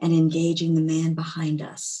and engaging the man behind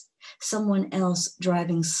us. Someone else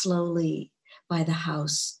driving slowly by the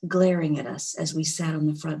house, glaring at us as we sat on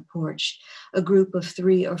the front porch. A group of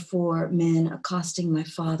 3 or 4 men accosting my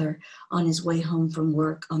father on his way home from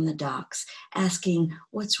work on the docks, asking,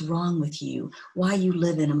 "What's wrong with you? Why you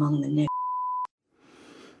living among the niggas?"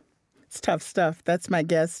 tough stuff. That's my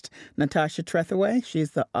guest, Natasha Trethewey.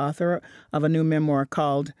 She's the author of a new memoir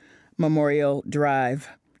called Memorial Drive.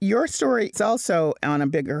 Your story is also on a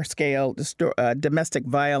bigger scale, domestic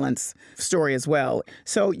violence story as well.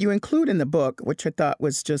 So you include in the book, which I thought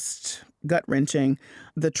was just gut-wrenching,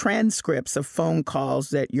 the transcripts of phone calls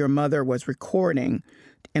that your mother was recording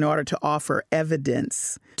in order to offer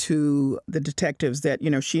evidence to the detectives that,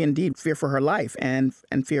 she indeed fear for her life and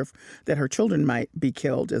fear that her children might be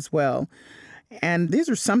killed as well. And these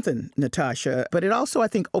are something, Natasha, but it also, I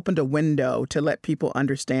think, opened a window to let people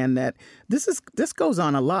understand that this goes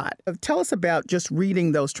on a lot. Tell us about just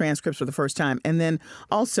reading those transcripts for the first time, and then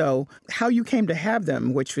also how you came to have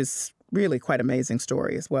them, which was really quite an amazing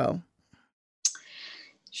story as well.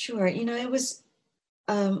 Sure. It was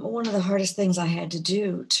one of the hardest things I had to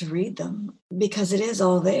do to read them, because it is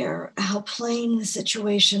all there. How plain the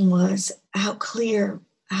situation was, how clear,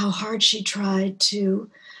 how hard she tried to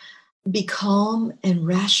be calm and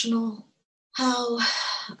rational, how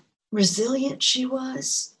resilient she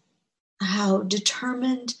was, how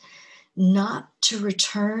determined not to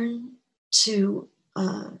return to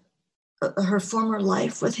her former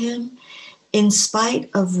life with him, in spite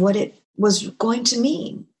of what it was going to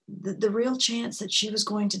mean, the real chance that she was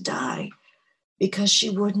going to die because she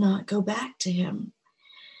would not go back to him.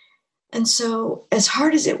 And so, as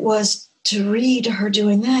hard as it was to read her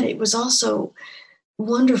doing that, it was also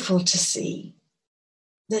wonderful to see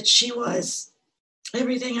that she was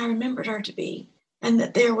everything I remembered her to be, and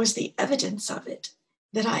that there was the evidence of it,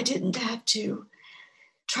 that I didn't have to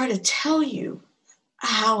try to tell you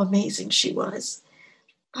how amazing she was.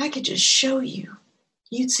 I could just show you.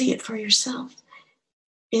 You'd see it for yourself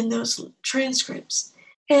in those transcripts.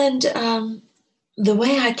 And the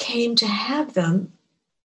way I came to have them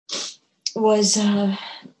was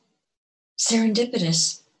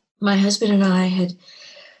serendipitous. My husband and I had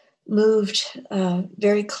moved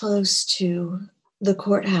very close to the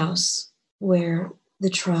courthouse where the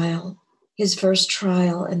trial, his first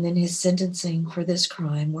trial and then his sentencing for this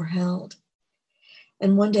crime, were held.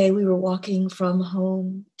 And one day we were walking from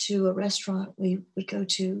home to a restaurant we would go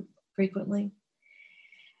to frequently.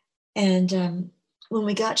 And when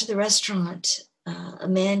we got to the restaurant, a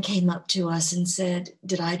man came up to us and said,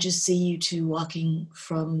 "Did I just see you two walking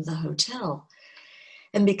from the hotel?"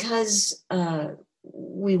 And because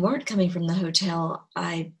we weren't coming from the hotel,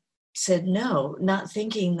 I said no, not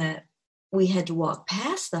thinking that we had to walk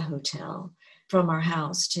past the hotel from our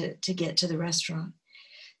house to get to the restaurant.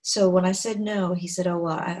 So when I said no, he said, "Oh,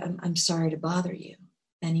 well, I'm sorry to bother you."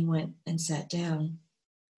 And he went and sat down.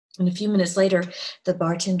 And a few minutes later, the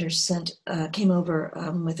bartender came over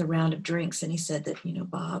with a round of drinks, and he said that,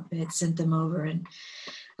 Bob had sent them over and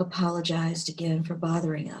apologized again for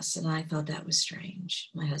bothering us. And I thought that was strange.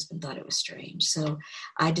 My husband thought it was strange. So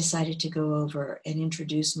I decided to go over and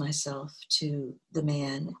introduce myself to the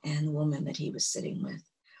man and the woman that he was sitting with.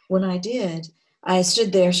 When I did, I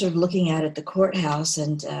stood there sort of looking out at the courthouse,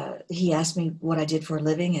 and he asked me what I did for a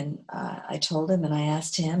living, and I told him, and I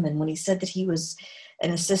asked him, and when he said that he was an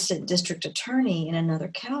assistant district attorney in another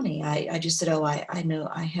county, I just said, "Oh,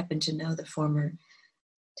 I happen to know the former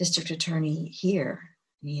district attorney here."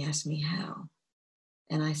 And he asked me how.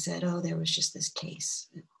 And I said, "Oh, there was just this case."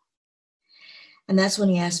 And that's when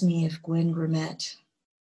he asked me if Gwen Grimmett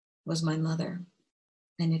was my mother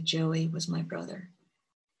and if Joey was my brother.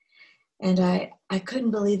 And I couldn't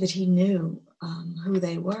believe that he knew who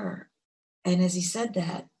they were. And as he said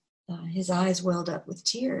that, his eyes welled up with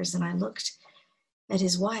tears. And I looked at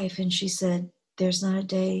his wife, and she said, "There's not a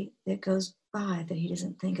day that goes by that he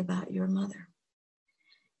doesn't think about your mother."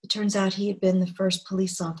 It turns out he had been the first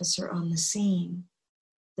police officer on the scene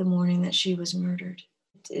the morning that she was murdered.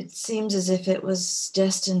 It seems as if it was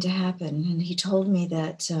destined to happen. And he told me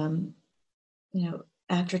that,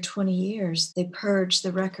 after 20 years, they purged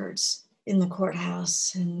the records in the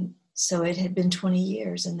courthouse. And so it had been 20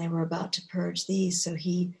 years, and they were about to purge these. So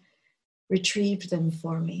he retrieved them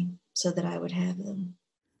for me so that I would have them.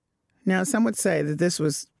 Now, some would say that this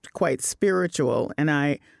was quite spiritual. And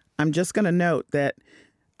I'm just going to note that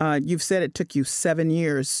you've said it took you 7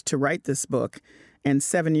 years to write this book, and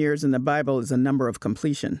 7 years in the Bible is a number of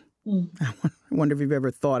completion. I wonder if you've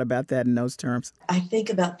ever thought about that in those terms. I think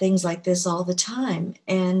about things like this all the time.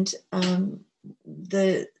 And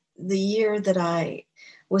the year that I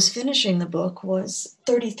was finishing the book was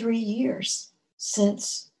 33 years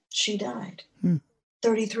since she died.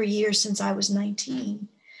 33 years since I was 19,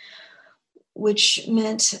 which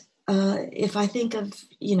meant if I think of,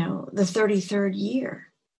 the 33rd year,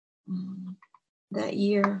 that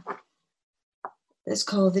year that's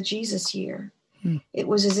called the Jesus year, it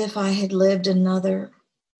was as if I had lived another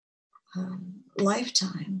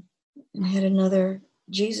lifetime and had another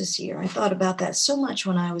Jesus year. I thought about that so much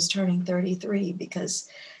when I was turning 33 because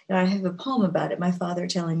I have a poem about it. My father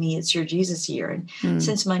telling me it's your Jesus year. And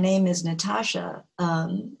since my name is Natasha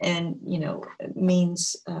and, it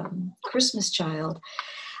means Christmas child,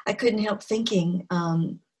 I couldn't help thinking,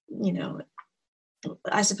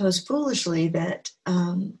 I suppose foolishly that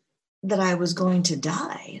I was going to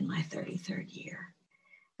die in my 33rd year,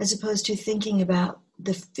 as opposed to thinking about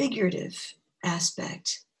the figurative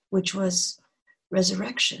aspect, which was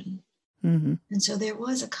resurrection. Mm-hmm. And so there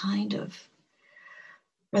was a kind of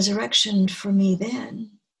resurrection for me then,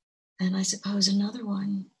 and I suppose another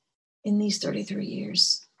one in these 33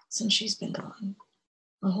 years since she's been gone,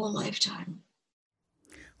 a whole lifetime.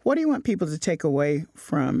 What do you want people to take away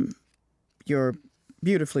from your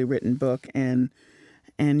beautifully written book and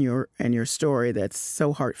your story that's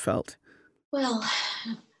so heartfelt? Well,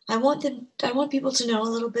 I want people to know a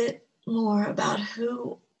little bit more about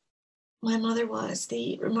who my mother was,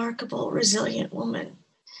 the remarkable, resilient woman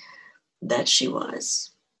that she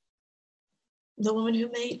was, the woman who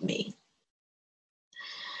made me.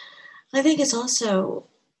 I think it's also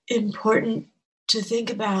important to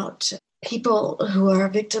think about people who are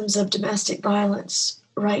victims of domestic violence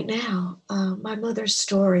right now. My mother's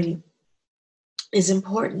story is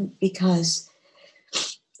important because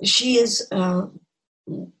she is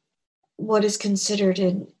what is considered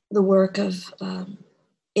in the work of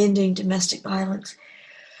ending domestic violence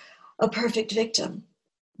a perfect victim,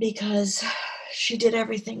 because she did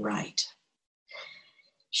everything right.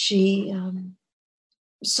 She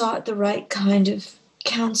sought the right kind of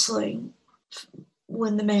counseling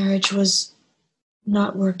when the marriage was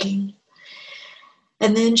not working.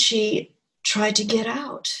 And then she tried to get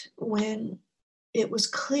out when it was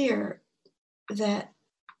clear that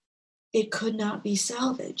it could not be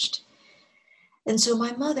salvaged. And so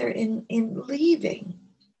my mother, in leaving,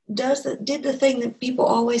 did the thing that people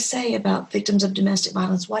always say about victims of domestic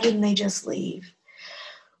violence. Why didn't they just leave?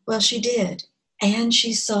 Well, she did. And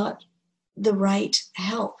she sought the right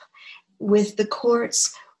help with the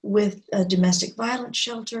courts, with a domestic violence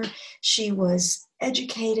shelter. She was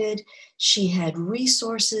educated. She had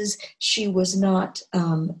resources. She was not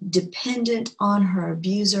dependent on her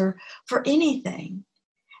abuser for anything.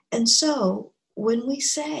 And so when we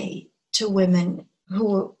say to women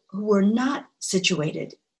who were not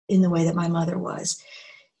situated in the way that my mother was,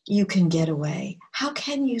 you can get away. How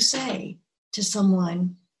can you say to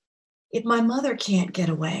someone, if my mother can't get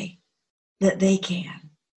away, that they can?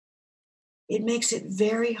 It makes it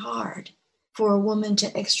very hard for a woman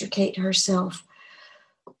to extricate herself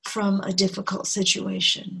from a difficult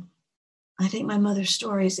situation. I think my mother's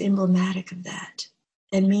story is emblematic of that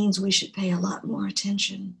and means we should pay a lot more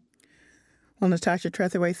attention. Well, Natasha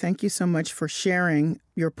Trethewey, thank you so much for sharing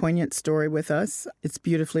your poignant story with us. It's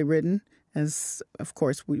beautifully written, as, of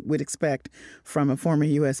course, we would expect from a former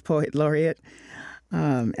U.S. Poet Laureate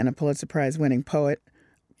and a Pulitzer Prize-winning poet.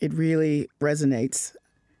 It really resonates,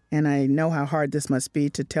 and I know how hard this must be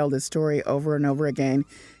to tell this story over and over again,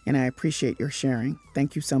 and I appreciate your sharing.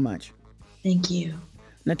 Thank you so much. Thank you.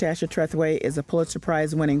 Natasha Trethewey is a Pulitzer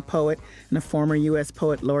Prize-winning poet and a former U.S.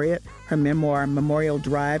 Poet Laureate. Her memoir, Memorial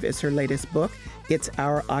Drive, is her latest book. It's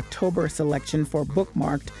our October selection for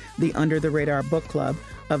Bookmarked, the Under the Radar Book Club,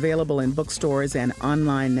 available in bookstores and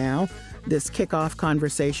online now. This kickoff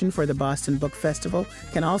conversation for the Boston Book Festival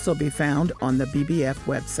can also be found on the BBF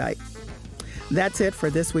website. That's it for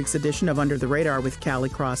this week's edition of Under the Radar with Callie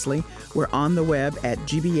Crossley. We're on the web at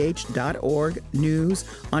gbh.org, news,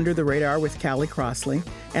 Under the Radar with Callie Crossley,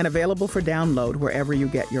 and available for download wherever you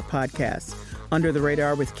get your podcasts. Under the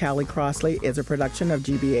Radar with Callie Crossley is a production of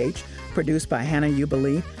GBH, produced by Hannah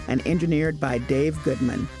Jubilee and engineered by Dave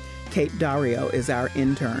Goodman. Kate Dario is our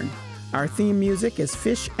intern. Our theme music is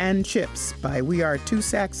Fish and Chips by We Are Two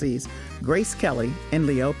Saxies, Grace Kelly and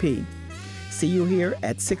Leo P. See you here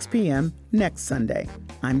at 6 p.m. next Sunday.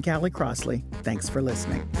 I'm Callie Crossley. Thanks for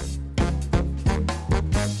listening.